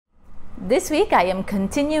This week I am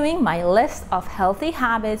continuing my list of healthy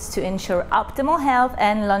habits to ensure optimal health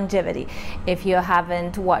and longevity. If you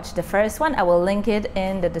haven't watched the first one, I will link it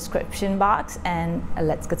in the description box, and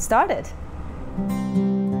let's get started.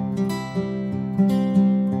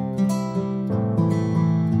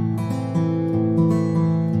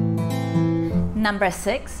 Number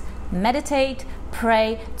 6, meditate,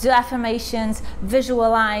 pray, do affirmations,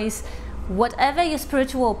 visualize. Whatever your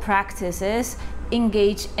spiritual practice is,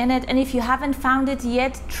 engage in it, and if you haven't found it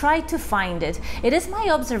yet, try to find it. It is my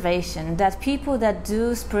observation that people that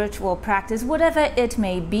do spiritual practice, whatever it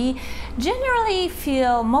may be, generally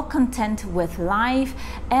feel more content with life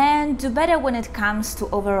and do better when it comes to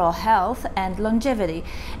overall health and longevity.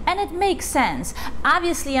 And it makes sense.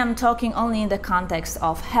 Obviously, I'm talking only in the context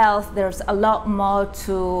of health. There's a lot more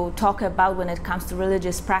to talk about when it comes to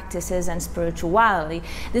religious practices and spirituality.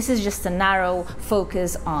 This is just a narrow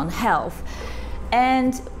focus on health.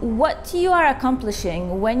 And what you are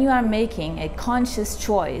accomplishing when you are making a conscious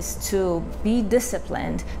choice to be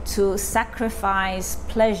disciplined, to sacrifice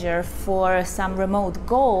pleasure for some remote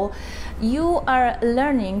goal, you are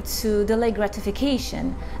learning to delay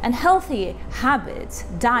gratification. And healthy habits,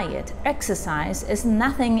 diet, exercise is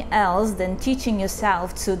nothing else than teaching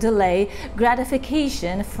yourself to delay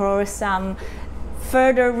gratification for some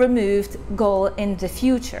further removed goal in the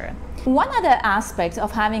future. One other aspect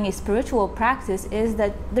of having a spiritual practice is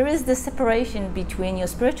that there is the separation between your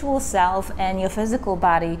spiritual self and your physical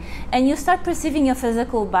body, and you start perceiving your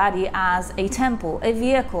physical body as a temple, a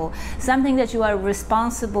vehicle, something that you are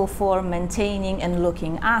responsible for maintaining and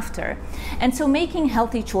looking after. And so making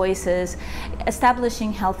healthy choices,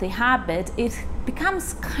 establishing healthy habits, it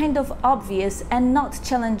becomes kind of obvious and not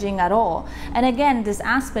challenging at all. And again, this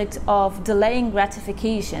aspect of delaying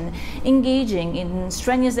gratification, engaging in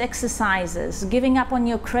strenuous exercises, giving up on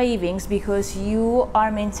your cravings because you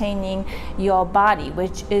are maintaining your body,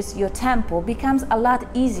 which is your temple, becomes a lot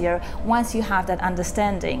easier once you have that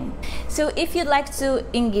understanding. So if you'd like to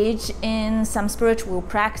engage in some spiritual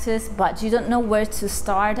practice but you don't know where to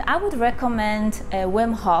start, I would recommend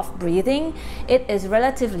Wim Hof breathing. It is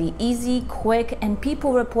relatively easy, quick, and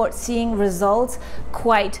people report seeing results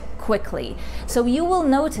quite quickly. So you will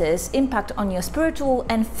notice impact on your spiritual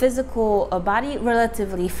and physical body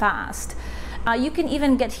relatively fast. You can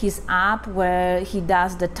even get his app where he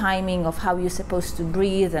does the timing of how you're supposed to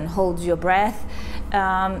breathe and hold your breath.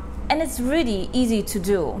 And it's really easy to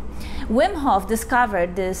do. Wim Hof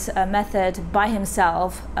discovered this method by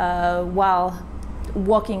himself while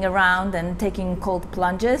walking around and taking cold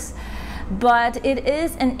plunges. But it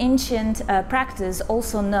is an ancient practice,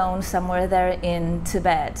 also known somewhere there in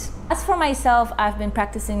Tibet. As for myself, I've been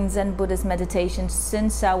practicing Zen Buddhist meditation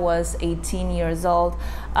since I was 18 years old.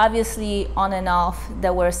 Obviously, on and off,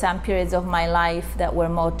 there were some periods of my life that were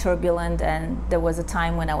more turbulent, and there was a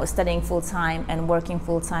time when I was studying full-time and working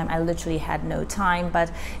full-time. I literally had no time, but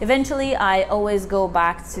eventually I always go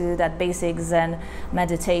back to that basic Zen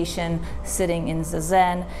meditation, sitting in the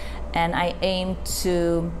Zen, and I aim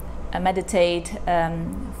to meditate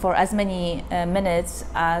for as many minutes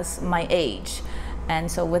as my age. And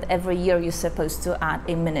so with every year you're supposed to add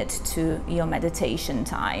a minute to your meditation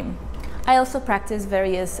time. I also practice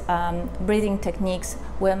various breathing techniques.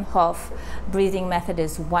 Wim Hof breathing method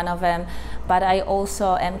is one of them, but I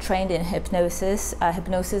also am trained in hypnosis.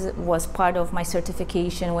 Hypnosis was part of my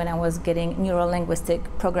certification when I was getting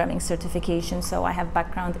neuro-linguistic programming certification, so I have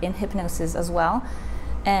background in hypnosis as well.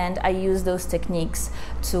 And I use those techniques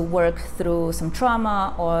to work through some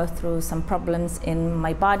trauma or through some problems in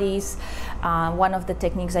my bodies. One of the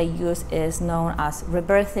techniques I use is known as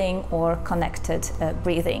rebirthing or connected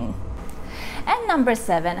breathing. And number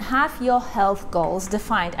 7, have your health goals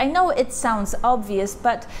defined. I know it sounds obvious,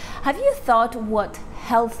 but have you thought what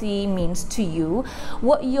healthy means to you,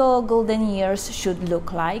 what your golden years should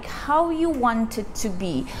look like, how you want it to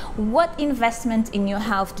be? What investment in your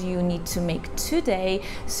health do you need to make today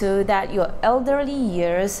so that your elderly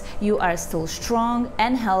years you are still strong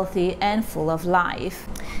and healthy and full of life?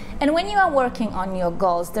 And when you are working on your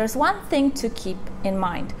goals, there's one thing to keep in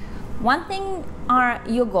mind. One thing are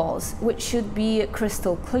your goals, which should be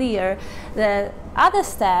crystal clear. The other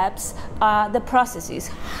steps are the processes,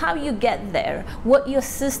 how you get there, what your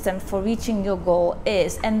system for reaching your goal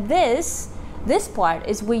is. And this part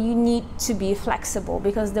is where you need to be flexible,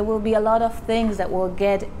 because there will be a lot of things that will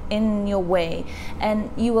get in your way and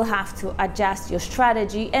you will have to adjust your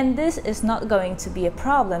strategy, and this is not going to be a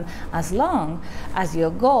problem as long as your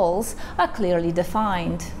goals are clearly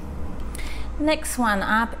defined. Next one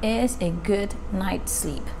up is a good night's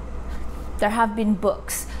sleep. There have been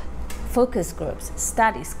books focus groups,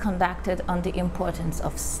 studies conducted on the importance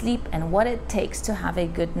of sleep and what it takes to have a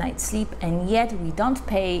good night's sleep, and yet we don't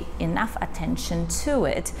pay enough attention to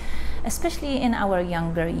it, especially in our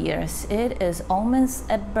younger years. It is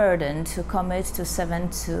almost a burden to commit to 7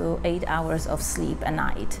 to 8 hours of sleep a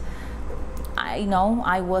night. I know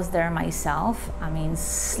I was there myself. I mean,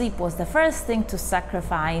 sleep was the first thing to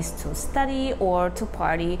sacrifice to study or to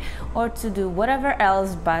party or to do whatever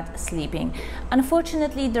else but sleeping.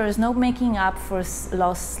 Unfortunately, there is no making up for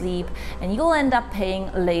lost sleep, and you'll end up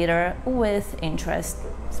paying later with interest,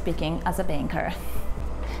 speaking as a banker.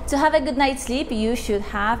 To have a good night's sleep, you should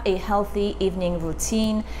have a healthy evening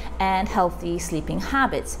routine and healthy sleeping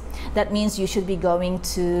habits. That means you should be going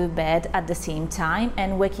to bed at the same time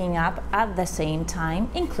and waking up at the same time,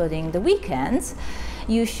 including the weekends.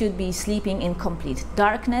 You should be sleeping in complete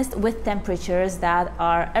darkness with temperatures that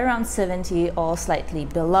are around 70 or slightly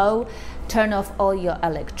below. Turn off all your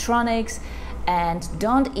electronics and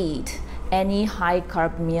don't eat any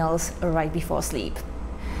high-carb meals right before sleep.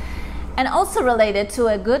 And also related to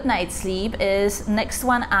a good night's sleep is, next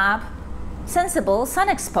one up, sensible sun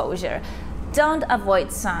exposure. Don't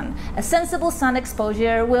avoid sun. A sensible sun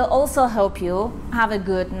exposure will also help you have a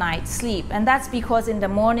good night's sleep. And that's because in the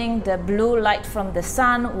morning, the blue light from the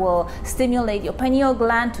sun will stimulate your pineal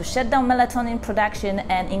gland to shut down melatonin production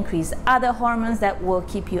and increase other hormones that will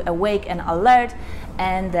keep you awake and alert.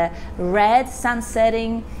 And the red sun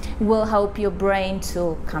setting will help your brain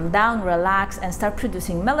to calm down, relax, and start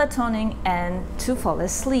producing melatonin and to fall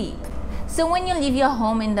asleep. So when you leave your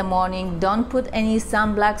home in the morning, don't put any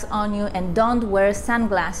sunblocks on you and don't wear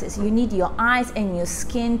sunglasses. You need your eyes and your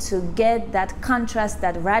skin to get that contrast,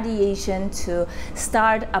 that radiation, to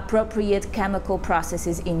start appropriate chemical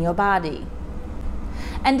processes in your body.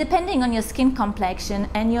 And depending on your skin complexion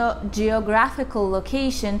and your geographical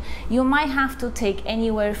location, you might have to take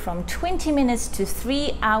anywhere from 20 minutes to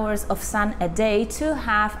 3 hours of sun a day to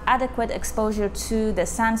have adequate exposure to the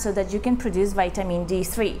sun so that you can produce vitamin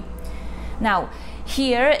D3. Now,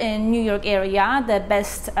 here in New York area, the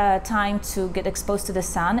best time to get exposed to the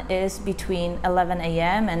sun is between 11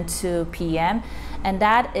 a.m. and 2 p.m. and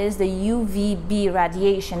that is the UVB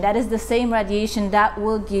radiation. That is the same radiation that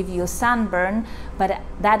will give you sunburn, but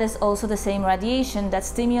that is also the same radiation that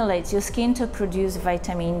stimulates your skin to produce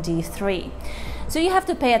vitamin D3. So you have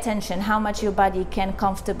to pay attention how much your body can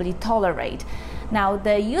comfortably tolerate. Now,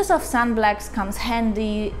 the use of sunblocks comes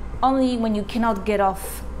handy only when you cannot get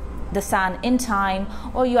off the sun in time,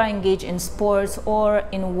 or you are engaged in sports or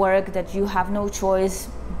in work that you have no choice,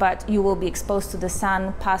 but you will be exposed to the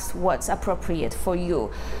sun past what's appropriate for you.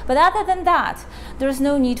 But other than that, there's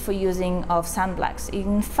no need for using of sunblocks.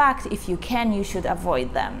 In fact, if you can, you should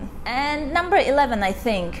avoid them. And number 11, I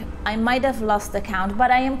think, I might have lost the count, but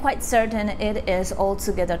I am quite certain it is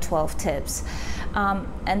altogether 12 tips.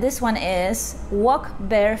 And this one is walk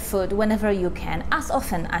barefoot whenever you can, as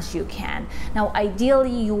often as you can. Now,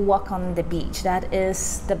 ideally, you walk on the beach. That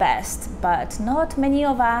is the best, but not many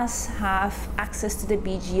of us have access to the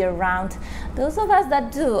beach year-round. Those of us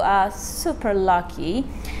that do are super lucky.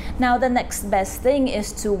 Now, the next best thing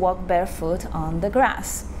is to walk barefoot on the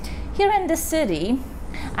grass. Here in the city,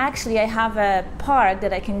 actually, I have a park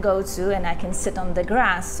that I can go to and I can sit on the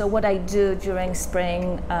grass. So what I do during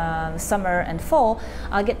spring, summer and fall,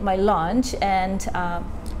 I'll get my lunch and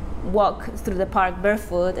walk through the park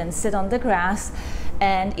barefoot and sit on the grass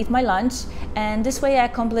and eat my lunch. And this way I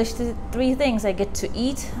accomplish three things. I get to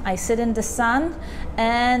eat, I sit in the sun,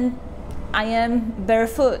 and I am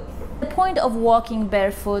barefoot. The point of walking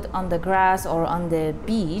barefoot on the grass or on the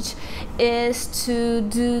beach is to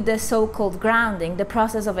do the so-called grounding, the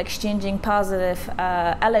process of exchanging positive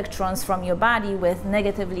electrons from your body with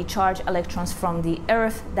negatively charged electrons from the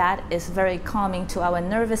earth. That is very calming to our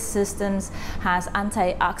nervous systems, has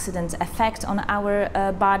antioxidant effect on our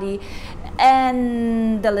body,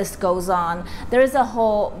 and the list goes on. There is a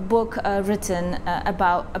whole book written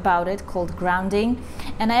about it called Grounding,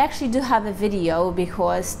 and I actually do have a video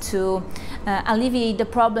because to alleviate the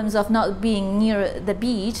problems of not being near the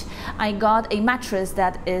beach, I got a mattress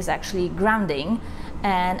that is actually grounding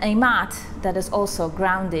and a mat that is also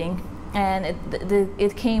grounding, and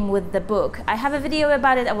it came with the book. I have a video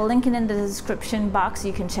about it. I will link it in the description box.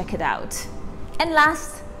 You can check it out. And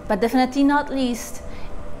last but definitely not least,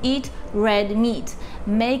 eat red meat.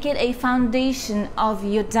 Make it a foundation of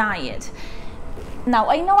your diet.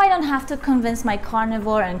 Now, I know I don't have to convince my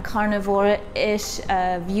carnivore and carnivore-ish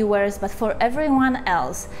viewers, but for everyone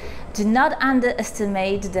else, Do not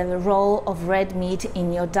underestimate the role of red meat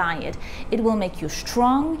in your diet. It will make you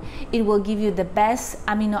strong, it will give you the best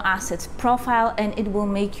amino acids profile, and it will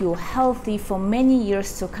make you healthy for many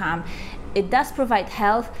years to come. It does provide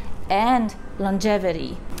health and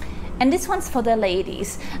longevity. And this one's for the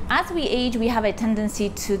ladies. As we age, we have a tendency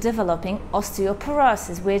to developing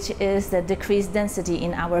osteoporosis, which is the decreased density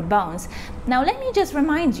in our bones. Now, let me just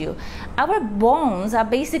remind you, our bones are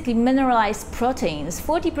basically mineralized proteins.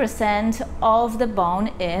 40% of the bone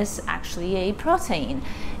is actually a protein.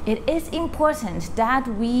 It is important that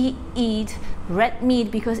we eat red meat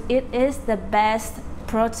because it is the best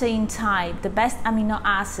protein type, the best amino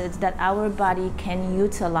acids that our body can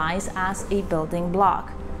utilize as a building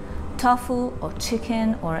block. Tofu or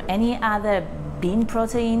chicken or any other bean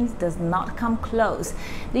protein does not come close.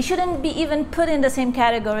 They shouldn't be even put in the same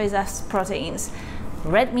categories as proteins.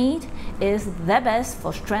 Red meat is the best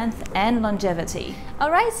for strength and longevity.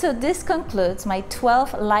 Alright, so this concludes my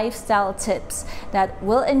 12 lifestyle tips that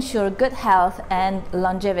will ensure good health and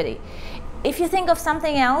longevity. If you think of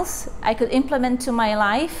something else I could implement to my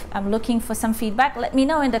life, I'm looking for some feedback, let me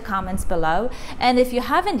know in the comments below. And if you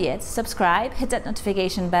haven't yet, subscribe, hit that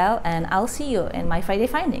notification bell, and I'll see you in my Friday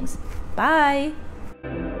findings. Bye!